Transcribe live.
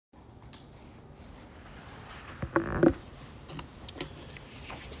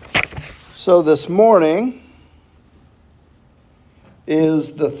So this morning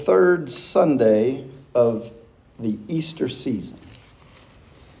is the third Sunday of the Easter season.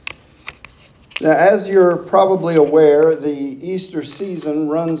 Now, as you're probably aware, the Easter season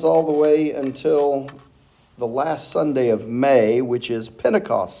runs all the way until the last Sunday of May, which is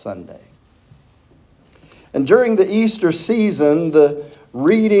Pentecost Sunday. And during the Easter season, the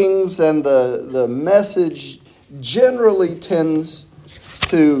readings and the message generally tends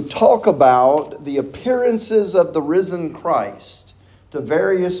to talk about the appearances of the risen Christ to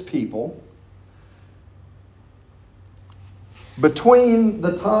various people between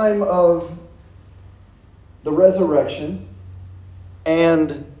the time of the resurrection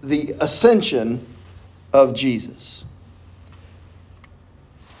and the ascension of Jesus.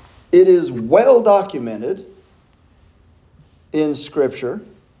 It is well documented in Scripture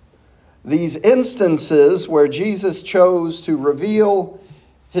these instances where Jesus chose to reveal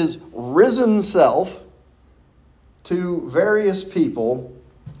his risen self to various people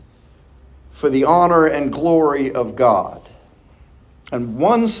for the honor and glory of God. And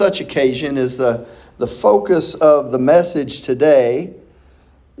one such occasion is the focus of the message today.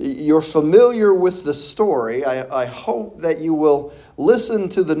 You're familiar with the story. I hope that you will listen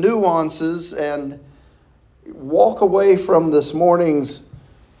to the nuances and walk away from this morning's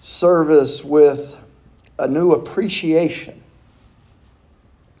service with a new appreciation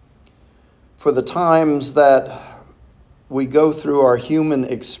for the times that we go through our human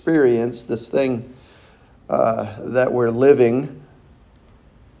experience, this thing that we're living,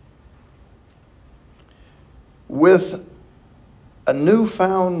 with a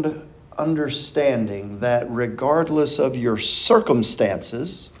newfound understanding that regardless of your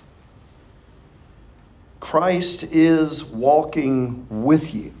circumstances, Christ is walking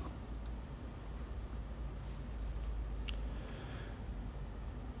with you.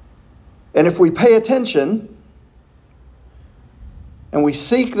 And if we pay attention and we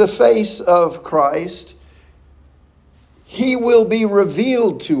seek the face of Christ, he will be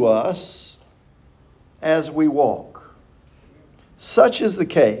revealed to us as we walk. Such is the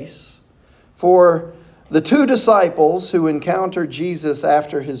case for the two disciples who encountered Jesus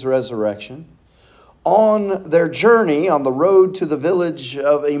after his resurrection on their journey on the road to the village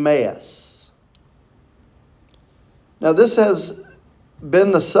of Emmaus. Now, this has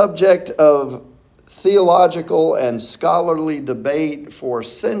been the subject of theological and scholarly debate for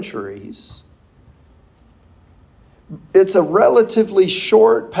centuries. It's a relatively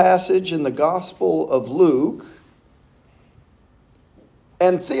short passage in the Gospel of Luke,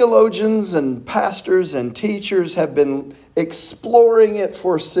 and theologians and pastors and teachers have been exploring it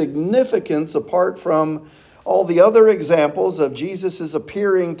for significance apart from all the other examples of Jesus'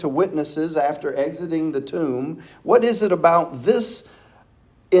 appearing to witnesses after exiting the tomb. What is it about this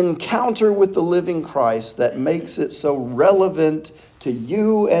encounter with the living Christ that makes it so relevant to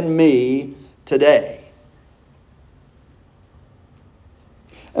you and me today?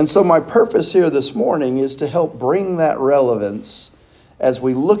 And so my purpose here this morning is to help bring that relevance as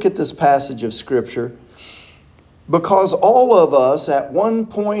we look at this passage of Scripture, because all of us at one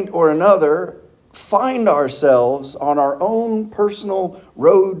point or another find ourselves on our own personal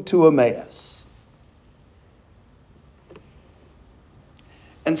road to Emmaus.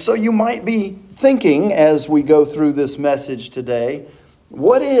 And so you might be thinking as we go through this message today,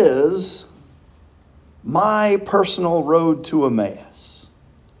 what is my personal road to Emmaus?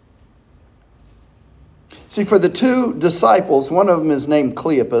 See, for the two disciples, one of them is named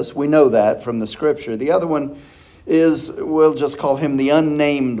Cleopas. We know that from the Scripture. The other one is, we'll just call him the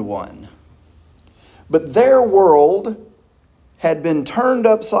unnamed one. But their world had been turned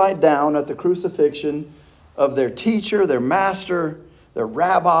upside down at the crucifixion of their teacher, their master, their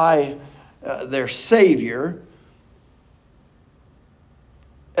rabbi, their Savior.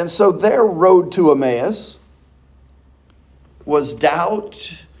 And so their road to Emmaus was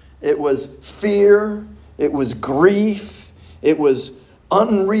doubt, it was fear, it was grief, it was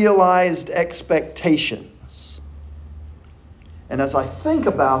unrealized expectations. And as I think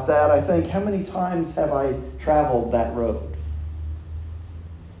about that, I think, how many times have I traveled that road?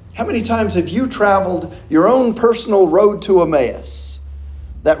 How many times have you traveled your own personal road to Emmaus?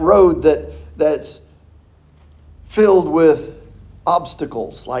 That road that's filled with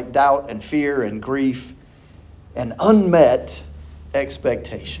obstacles like doubt and fear and grief and unmet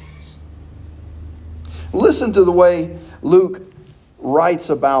expectations. Listen to the way Luke writes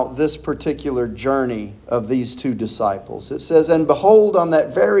about this particular journey of these two disciples. It says, "And behold, on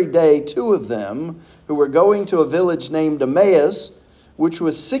that very day, two of them who were going to a village named Emmaus which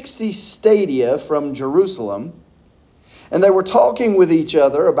was 60 stadia from Jerusalem. And they were talking with each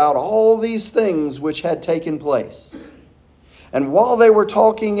other about all these things which had taken place. And while they were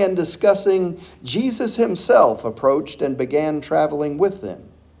talking and discussing, Jesus himself approached and began traveling with them.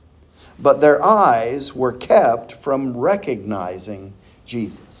 But their eyes were kept from recognizing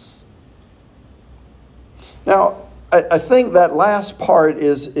Jesus. Now, I think that last part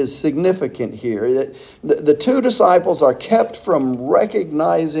is significant here. The two disciples are kept from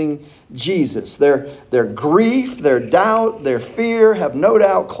recognizing Jesus. Their grief, their doubt, their fear have no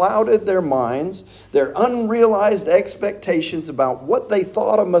doubt clouded their minds. Their unrealized expectations about what they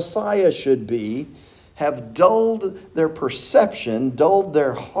thought a Messiah should be have dulled their perception, dulled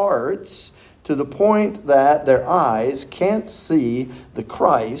their hearts, to the point that their eyes can't see the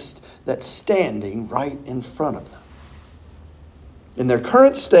Christ that's standing right in front of them. In their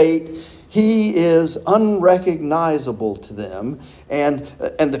current state, he is unrecognizable to them, and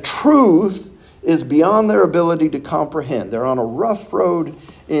the truth is beyond their ability to comprehend. They're on a rough road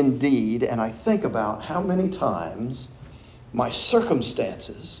indeed, and I think about how many times my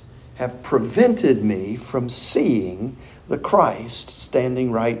circumstances have prevented me from seeing the Christ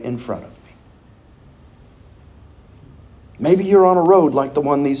standing right in front of me. Maybe you're on a road like the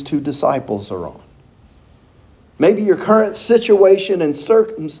one these two disciples are on. Maybe your current situation and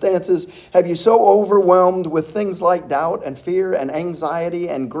circumstances have you so overwhelmed with things like doubt and fear and anxiety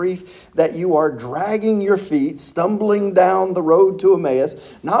and grief that you are dragging your feet, stumbling down the road to Emmaus,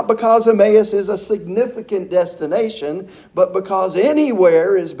 not because Emmaus is a significant destination, but because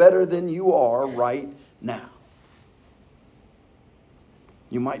anywhere is better than you are right now.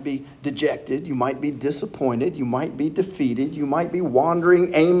 You might be dejected, you might be disappointed, you might be defeated, you might be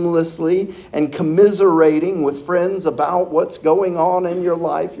wandering aimlessly and commiserating with friends about what's going on in your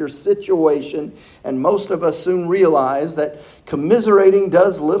life, your situation, and most of us soon realize that commiserating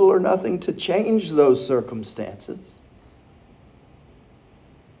does little or nothing to change those circumstances.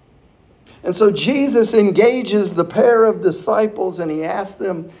 And so Jesus engages the pair of disciples and he asks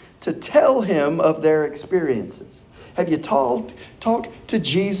them to tell him of their experiences. Have you talked to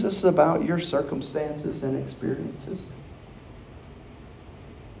Jesus about your circumstances and experiences?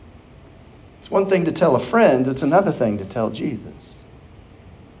 It's one thing to tell a friend, it's another thing to tell Jesus.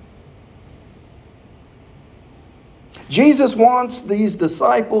 Jesus wants these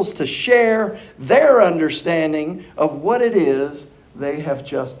disciples to share their understanding of what it is they have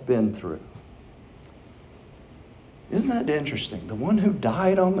just been through. Isn't that interesting? The one who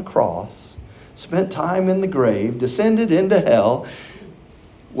died on the cross, spent time in the grave, descended into hell,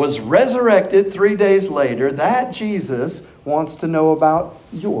 was resurrected 3 days later. That Jesus wants to know about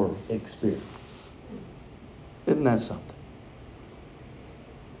your experience. Isn't that something?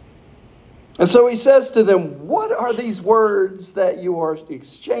 And so he says to them, what are these words that you are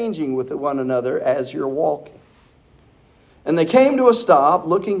exchanging with one another as you're walking? And they came to a stop,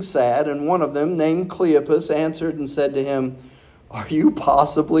 looking sad, and one of them, named Cleopas, answered and said to him, are you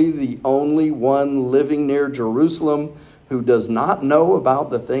possibly the only one living near Jerusalem who does not know about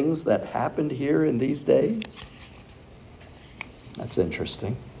the things that happened here in these days? That's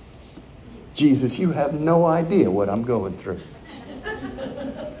interesting. Jesus, you have no idea what I'm going through.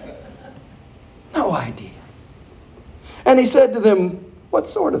 No idea. And he said to them, what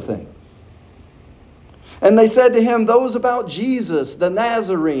sort of things? And they said to him, those about Jesus, the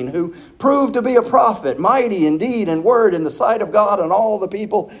Nazarene, who proved to be a prophet, mighty in deed and word in the sight of God and all the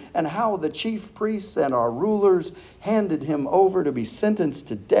people, and how the chief priests and our rulers handed him over to be sentenced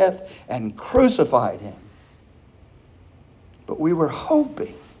to death and crucified him. But we were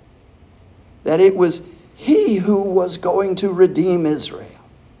hoping that it was he who was going to redeem Israel.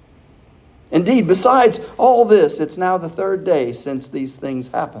 Indeed, besides all this, it's now the third day since these things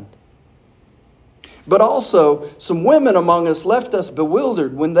happened. But also, some women among us left us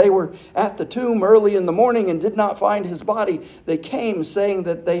bewildered when they were at the tomb early in the morning and did not find his body. They came saying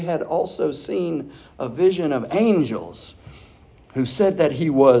that they had also seen a vision of angels who said that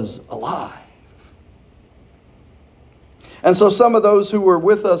he was alive. And so some of those who were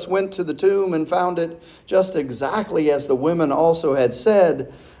with us went to the tomb and found it just exactly as the women also had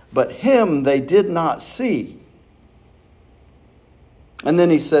said, but him they did not see. And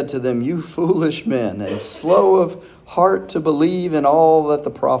then he said to them, you foolish men, and slow of heart to believe in all that the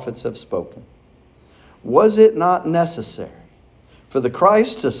prophets have spoken. Was it not necessary for the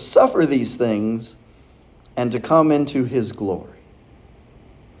Christ to suffer these things and to come into his glory?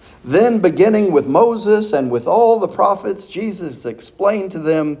 Then, beginning with Moses and with all the prophets, Jesus explained to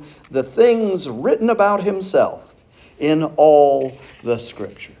them the things written about himself in all the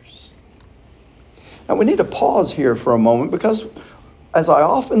scriptures. Now, we need to pause here for a moment because As I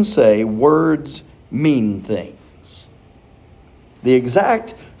often say, words mean things. The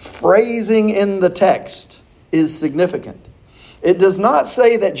exact phrasing in the text is significant. It does not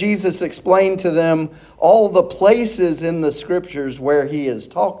say that Jesus explained to them all the places in the scriptures where he is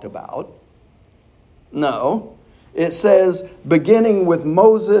talked about. No. It says, beginning with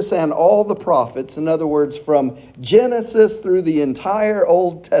Moses and all the prophets, in other words, from Genesis through the entire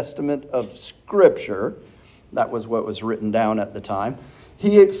Old Testament of Scripture, that was what was written down at the time,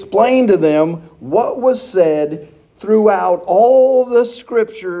 he explained to them what was said throughout all the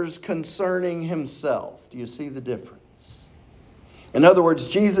Scriptures concerning himself. Do you see the difference? In other words,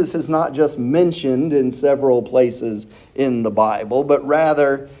 Jesus is not just mentioned in several places in the Bible, but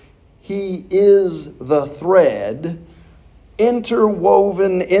rather he is the thread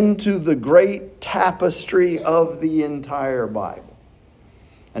interwoven into the great tapestry of the entire Bible.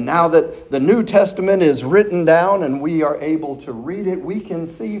 And now that the New Testament is written down and we are able to read it, we can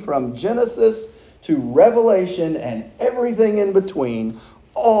see from Genesis to Revelation and everything in between,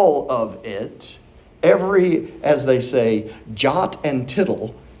 all of it, every, as they say, jot and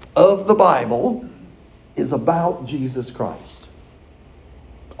tittle of the Bible is about Jesus Christ.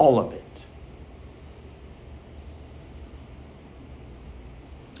 All of it.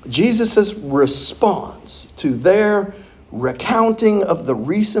 Jesus' response to their recounting of the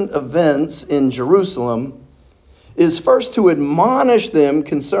recent events in Jerusalem is first to admonish them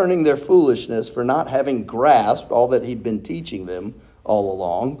concerning their foolishness for not having grasped all that he'd been teaching them all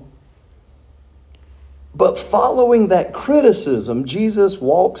along. But following that criticism, Jesus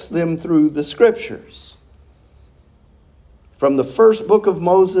walks them through the scriptures. From the first book of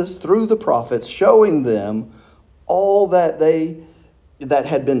Moses through the prophets, showing them all that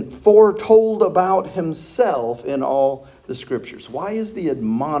had been foretold about himself in all the scriptures. Why is the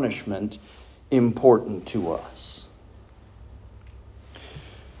admonishment important to us?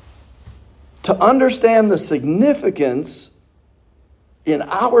 To understand the significance in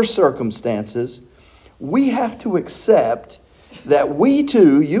our circumstances, we have to accept that we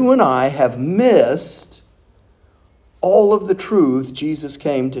too, you and I, have missed all of the truth Jesus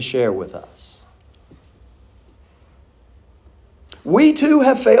came to share with us. We too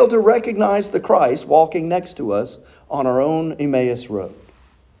have failed to recognize the Christ walking next to us on our own Emmaus road.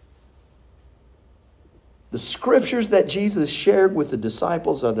 The scriptures that Jesus shared with the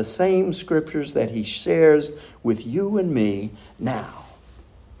disciples are the same scriptures that he shares with you and me now.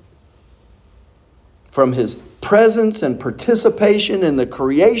 From his presence and participation in the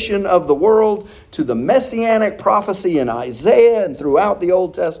creation of the world to the messianic prophecy in Isaiah and throughout the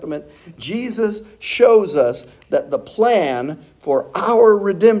Old Testament, Jesus shows us that the plan for our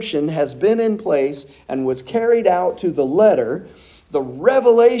redemption has been in place and was carried out to the letter. The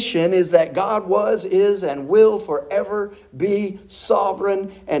revelation is that God was, is, and will forever be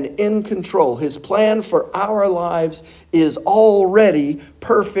sovereign and in control. His plan for our lives is already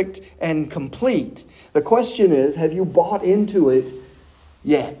perfect and complete. The question is, have you bought into it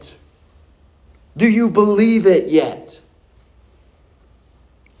yet? Do you believe it yet?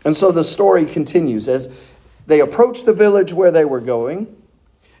 And so the story continues. As they approached the village where they were going,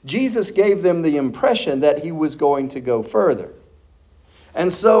 Jesus gave them the impression that he was going to go further.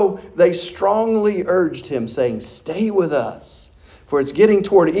 And so they strongly urged him, saying, "Stay with us, for it's getting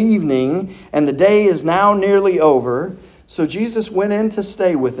toward evening, and the day is now nearly over." So Jesus went in to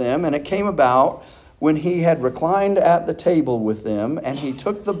stay with them, and it came about when he had reclined at the table with them, and he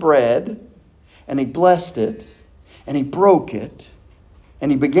took the bread, and he blessed it, and he broke it, and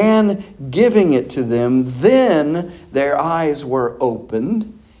he began giving it to them. Then their eyes were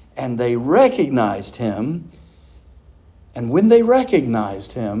opened, and they recognized him. And when they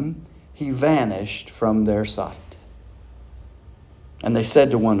recognized him, he vanished from their sight. And they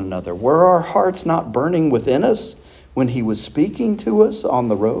said to one another, "Were our hearts not burning within us when he was speaking to us on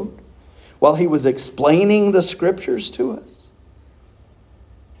the road, while he was explaining the scriptures to us?"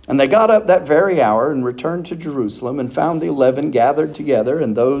 And they got up that very hour and returned to Jerusalem and found the 11 gathered together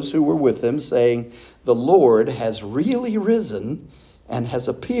and those who were with them, saying, "The Lord has really risen and has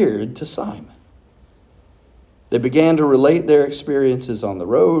appeared to Simon." They began to relate their experiences on the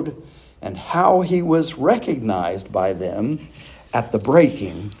road and how he was recognized by them at the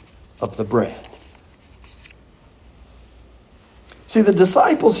breaking of the bread. See, the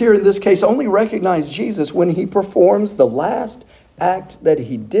disciples here in this case only recognize Jesus when he performs the last act that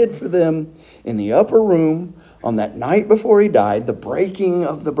he did for them in the upper room on that night before he died, the breaking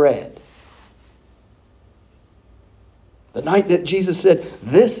of the bread. The night that Jesus said,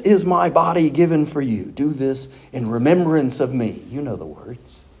 "This is my body given for you. Do this in remembrance of me." You know the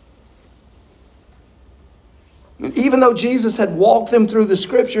words. Even though Jesus had walked them through the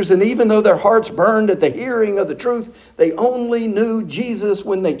scriptures, and even though their hearts burned at the hearing of the truth, they only knew Jesus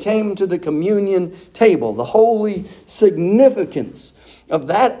when they came to the communion table. The holy significance of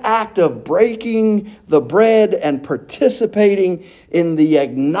that act of breaking the bread and participating in the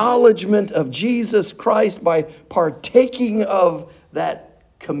acknowledgement of Jesus Christ by partaking of that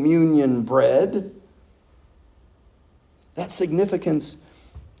communion bread, that significance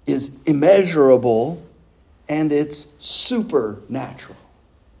is immeasurable and it's supernatural.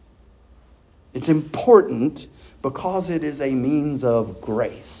 It's important because it is a means of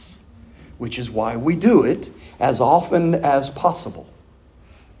grace, which is why we do it as often as possible.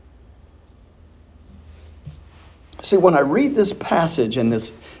 See, when I read this passage and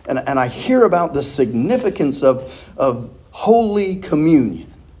I hear about the significance of Holy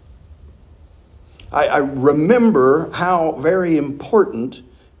Communion, I remember how very important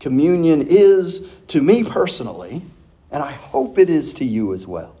communion is to me personally, and I hope it is to you as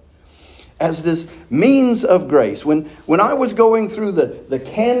well, as this means of grace. When I was going through the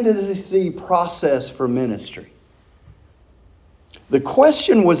candidacy process for ministry, the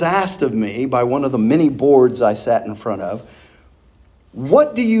question was asked of me by one of the many boards I sat in front of,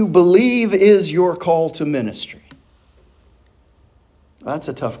 what do you believe is your call to ministry? That's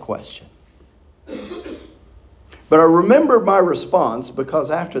a tough question. But I remember my response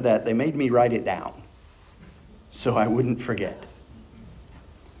because after that they made me write it down so I wouldn't forget.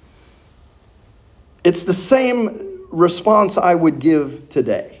 It's the same response I would give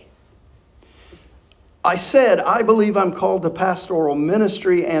today. I said, I believe I'm called to pastoral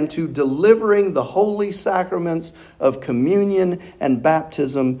ministry and to delivering the holy sacraments of communion and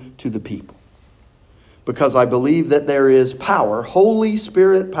baptism to the people. Because I believe that there is power, Holy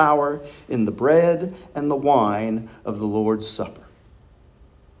Spirit power, in the bread and the wine of the Lord's Supper.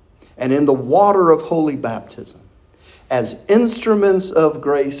 And in the water of holy baptism, as instruments of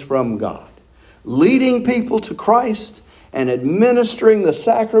grace from God, leading people to Christ and administering the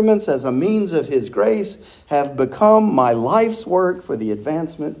sacraments as a means of His grace have become my life's work for the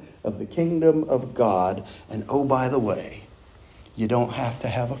advancement of the kingdom of God. And oh, by the way, you don't have to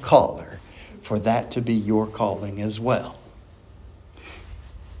have a collar for that to be your calling as well.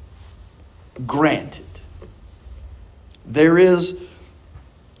 Granted, there is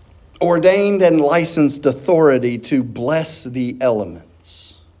ordained and licensed authority to bless the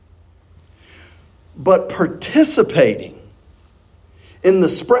elements. But participating in the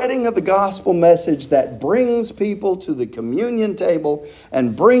spreading of the gospel message that brings people to the communion table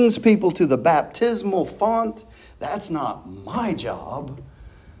and brings people to the baptismal font, that's not my job.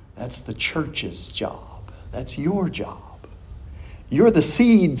 That's the church's job. That's your job. You're the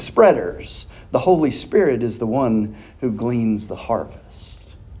seed spreaders. The Holy Spirit is the one who gleans the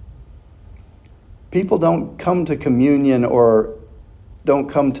harvest. People don't come to communion or don't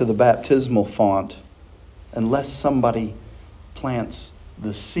come to the baptismal font unless somebody plants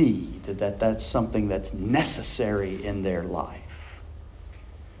the seed, that's something that's necessary in their life.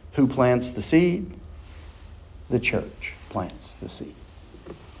 Who plants the seed? The church plants the seed.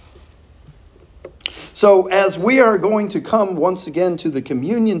 So as we are going to come once again to the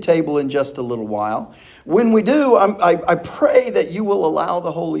communion table in just a little while, when we do, I pray that you will allow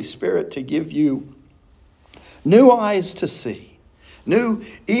the Holy Spirit to give you new eyes to see, new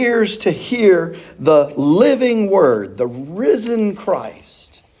ears to hear the living Word, the risen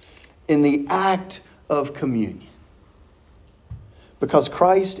Christ in the act of communion. Because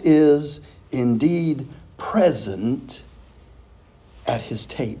Christ is indeed present at His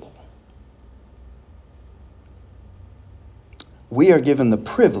table. We are given the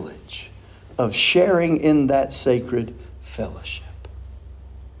privilege of sharing in that sacred fellowship.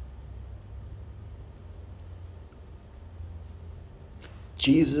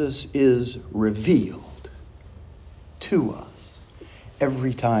 Jesus is revealed to us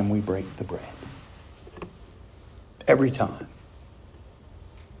every time we break the bread. Every time.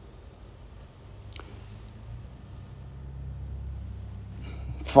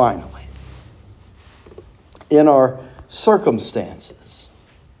 Finally, in our circumstances,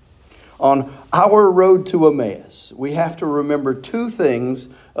 on our road to Emmaus, we have to remember two things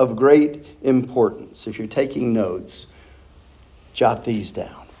of great importance. If you're taking notes, jot these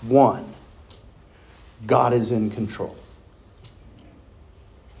down. One, God is in control.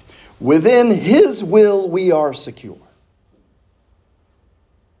 Within His will, we are secure.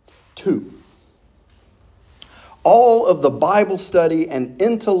 Two, all of the Bible study and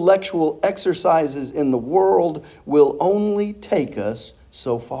intellectual exercises in the world will only take us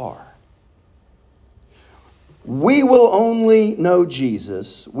so far. We will only know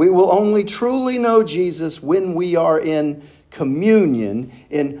Jesus. We will only truly know Jesus when we are in communion,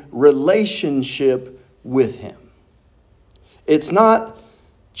 in relationship with him. It's not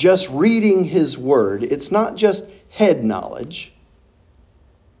just reading his word. It's not just head knowledge.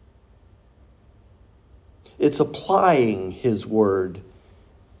 It's applying his word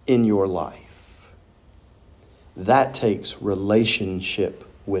in your life. That takes relationship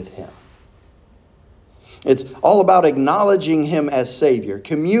with him. It's all about acknowledging him as Savior,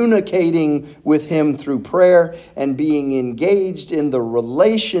 communicating with him through prayer, and being engaged in the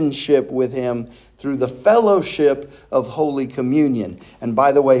relationship with him through the fellowship of Holy Communion. And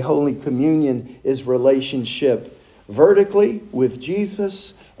by the way, Holy Communion is relationship vertically with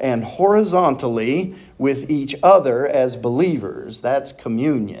Jesus and horizontally with each other as believers. That's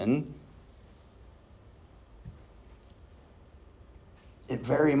communion. It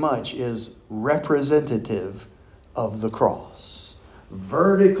very much is representative of the cross.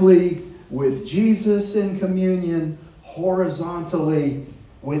 Vertically with Jesus in communion, horizontally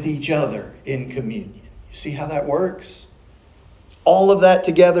with each other in communion. You see how that works? All of that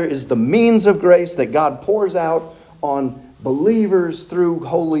together is the means of grace that God pours out on believers through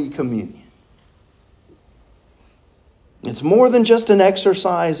Holy Communion. It's more than just an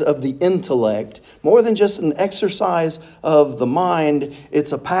exercise of the intellect, more than just an exercise of the mind.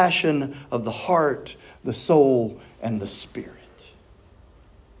 It's a passion of the heart, the soul, and the spirit.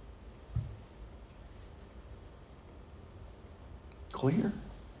 Clear?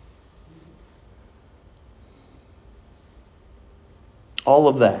 All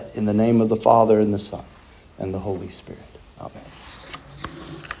of that in the name of the Father and the Son and the Holy Spirit. Amen.